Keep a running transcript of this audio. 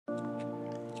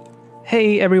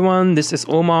Hey everyone, this is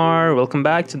Omar. Welcome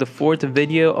back to the fourth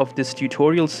video of this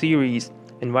tutorial series,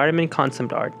 Environment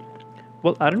Concept Art.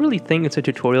 Well, I don't really think it's a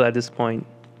tutorial at this point.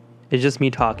 It's just me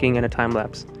talking and a time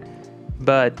lapse.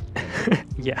 But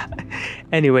yeah,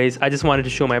 anyways, I just wanted to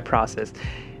show my process.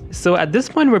 So at this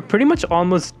point, we're pretty much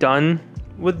almost done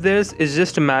with this. It's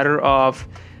just a matter of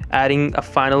adding a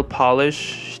final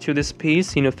polish to this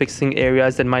piece, fixing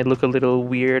areas that might look a little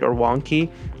weird or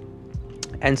wonky.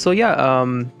 And so yeah,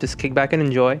 just kick back and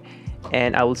enjoy,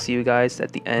 and I will see you guys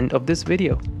at the end of this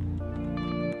video.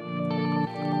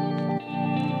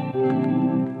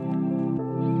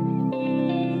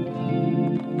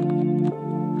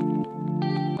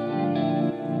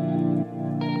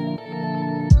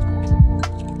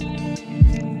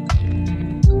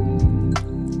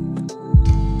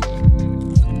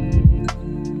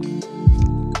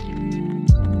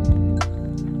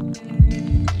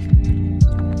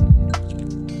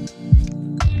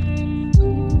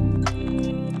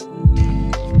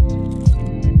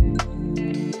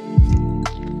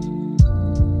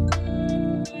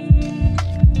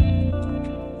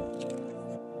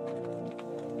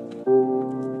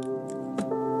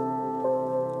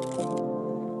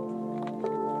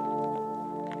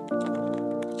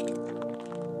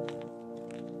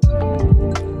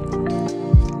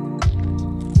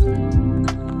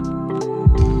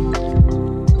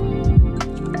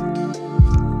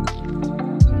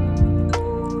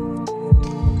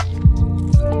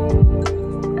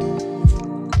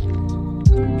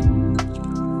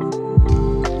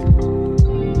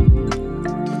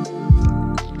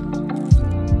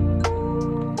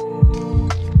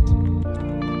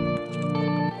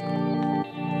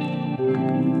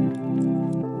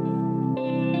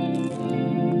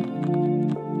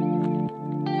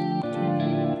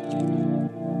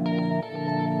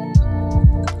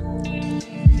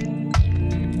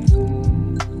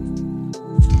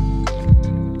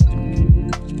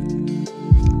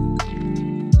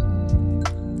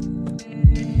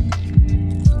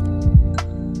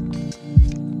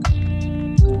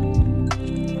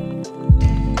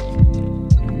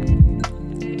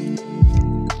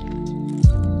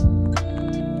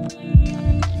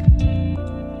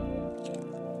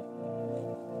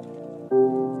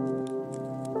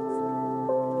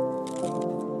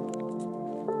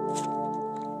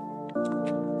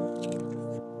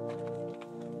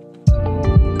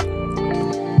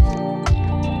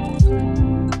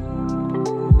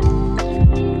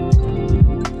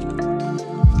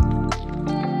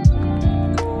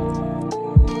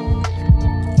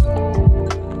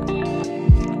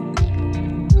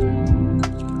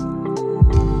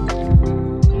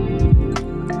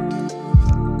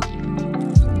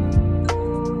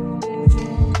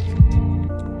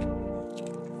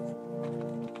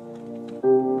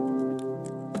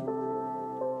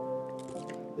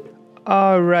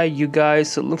 Alright you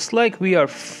guys, so it looks like we are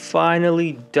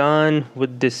finally done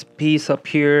with this piece up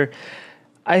here.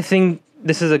 I think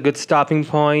this is a good stopping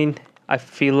point. I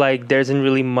feel like there isn't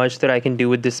really much that I can do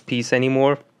with this piece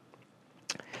anymore.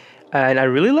 And I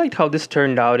really liked how this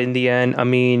turned out in the end. I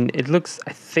mean,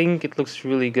 I think it looks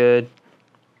really good.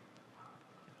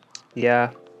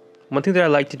 Yeah. One thing that I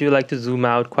like to do, I like to zoom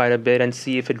out quite a bit and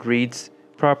see if it reads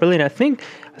properly. And I think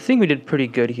we did pretty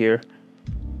good here.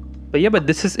 But yeah, but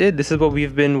this is it. This is what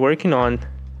we've been working on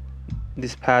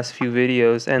these past few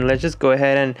videos. And let's just go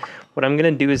ahead, and what I'm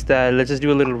gonna do is that let's just do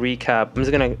a little recap. I'm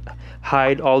just gonna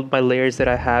hide all my layers that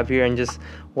I have here and just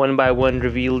one by one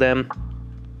reveal them,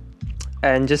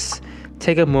 and just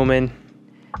take a moment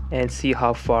and see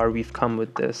how far we've come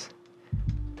with this.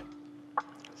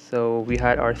 So we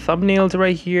had our thumbnails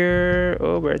right here.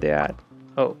 Oh, where are they at?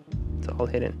 Oh, it's all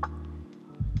hidden.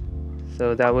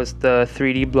 So that was the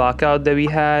 3D blockout that we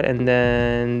had, and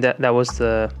then that was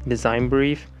the design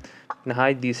brief. I'm gonna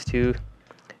hide these two.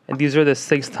 And these are the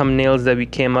 6 thumbnails that we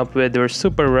came up with. They were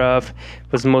super rough.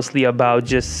 It was mostly about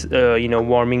just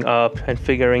warming up and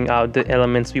figuring out the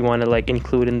elements we want to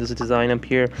include in this design up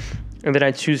here. And then I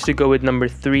choose to go with number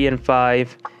 3 and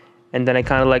 5, and then I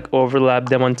kind of overlap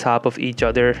them on top of each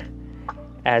other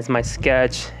as my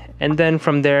sketch. And then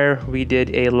from there we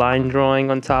did a line drawing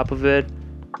on top of it.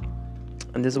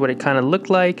 And this is what it kind of looked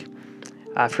like.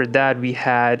 After that, we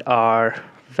had our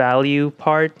value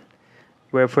part,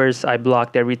 where first I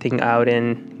blocked everything out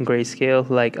in grayscale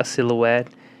like a silhouette,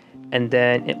 and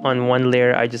then on one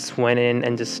layer I just went in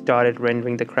and just started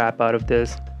rendering the crap out of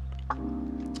this.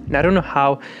 And I don't know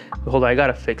how, hold on, I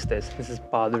gotta fix this. This is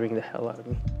bothering the hell out of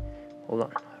me. Hold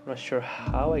on, I'm not sure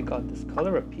how I got this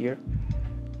color up here.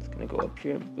 Just gonna go up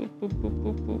here and boop, boop, boop,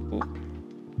 boop, boop, boop.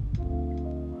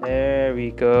 There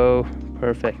we go,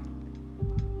 perfect.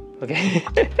 Okay.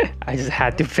 I just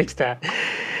had to fix that.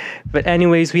 But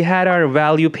anyways, we had our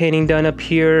value painting done up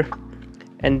here.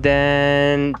 And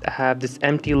then I have this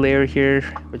empty layer here,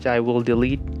 which I will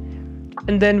delete.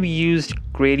 And then we used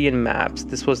gradient maps.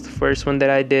 This was the first one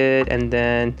that I did, and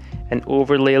then an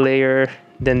overlay layer.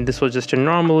 Then this was just a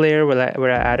normal layer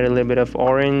where I added a little bit of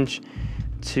orange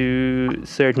to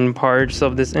certain parts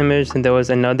of this image. And there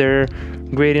was another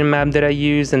gradient map that I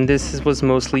used, and this was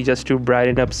mostly just to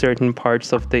brighten up certain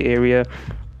parts of the area.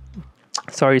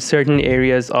 Certain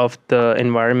areas of the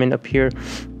environment up here.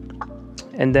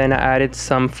 And then I added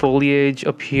some foliage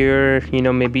up here, you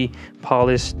know, maybe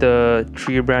polish the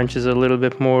tree branches a little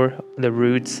bit more, the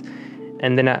roots.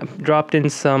 And then I dropped in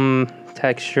some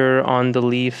texture on the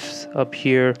leaves up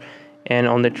here and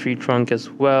on the tree trunk as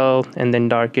well. And then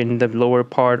darkened the lower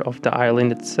part of the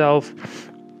island itself.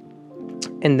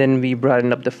 And then we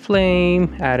brightened up the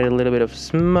flame, added a little bit of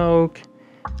smoke.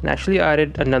 And actually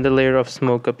added another layer of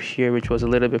smoke up here, which was a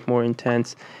little bit more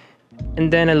intense.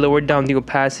 And then I lowered down the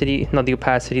opacity,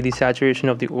 the saturation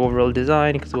of the overall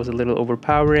design because it was a little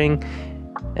overpowering.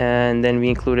 And then we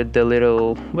included the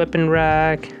little weapon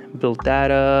rack, built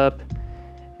that up,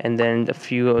 and then a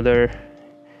few other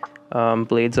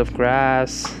blades of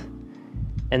grass.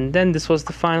 And then this was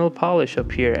the final polish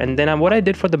up here. And then what I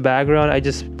did for the background, I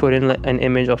just put in an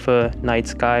image of a night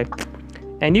sky.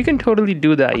 And you can totally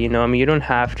do that, you know, I mean, you don't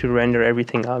have to render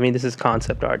everything. I mean, this is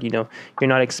concept art, you know, you're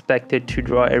not expected to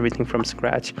draw everything from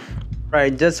scratch.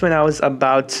 Right, just when I was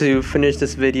about to finish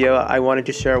this video, I wanted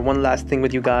to share one last thing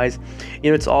with you guys. You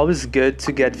know, it's always good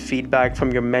to get feedback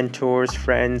from your mentors,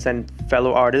 friends, and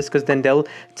fellow artists, because then they'll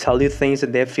tell you things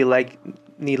that they feel like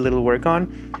need a little work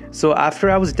on. So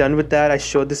after I was done with that, I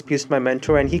showed this piece to my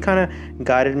mentor, and he kind of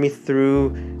guided me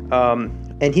through,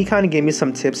 and he kind of gave me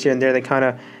some tips here and there that kind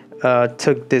of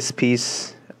took this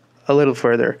piece a little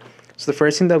further. So the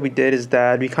first thing that we did is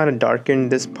that we kind of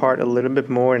darkened this part a little bit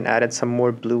more and added some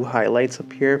more blue highlights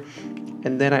up here.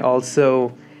 And then I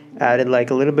also added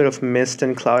like a little bit of mist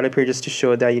and cloud up here just to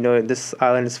show that, you know, this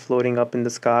island is floating up in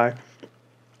the sky.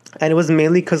 And it was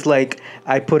mainly because like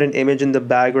I put an image in the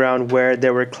background where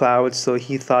there were clouds, so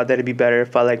he thought that it'd be better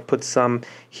if I like put some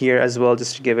here as well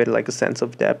just to give it like a sense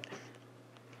of depth.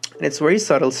 And it's very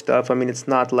subtle stuff. I mean, it's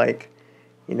not like,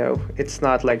 you know, it's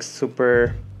not like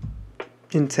super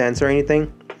intense or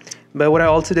anything. But what I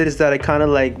also did is that I kind of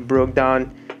like broke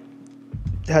down,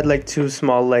 had like two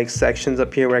small like sections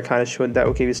up here where I kind of showed that,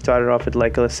 okay, we started off with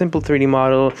like a simple 3D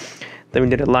model, then we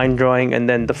did a line drawing, and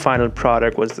then the final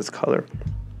product was this color.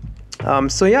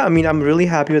 So yeah, I mean, I'm really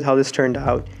happy with how this turned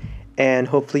out, and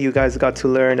hopefully you guys got to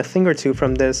learn a thing or two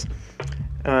from this.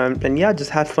 And yeah, just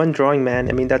have fun drawing, man.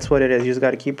 I mean, that's what it is. You just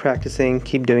got to keep practicing,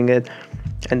 keep doing it,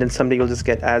 and then someday you'll just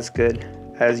get as good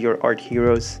as your art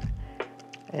heroes.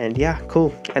 And yeah,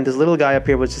 cool. And this little guy up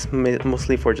here was just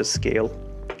mostly for just scale.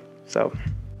 So,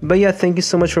 but yeah, thank you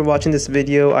so much for watching this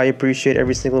video. I appreciate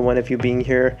every single one of you being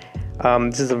here.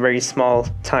 This is a very small,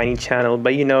 tiny channel,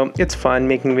 but you know, it's fun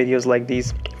making videos like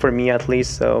these, for me at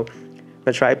least. So I'm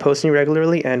gonna try posting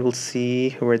regularly, and we'll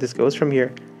see where this goes from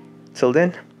here. Till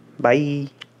then, bye.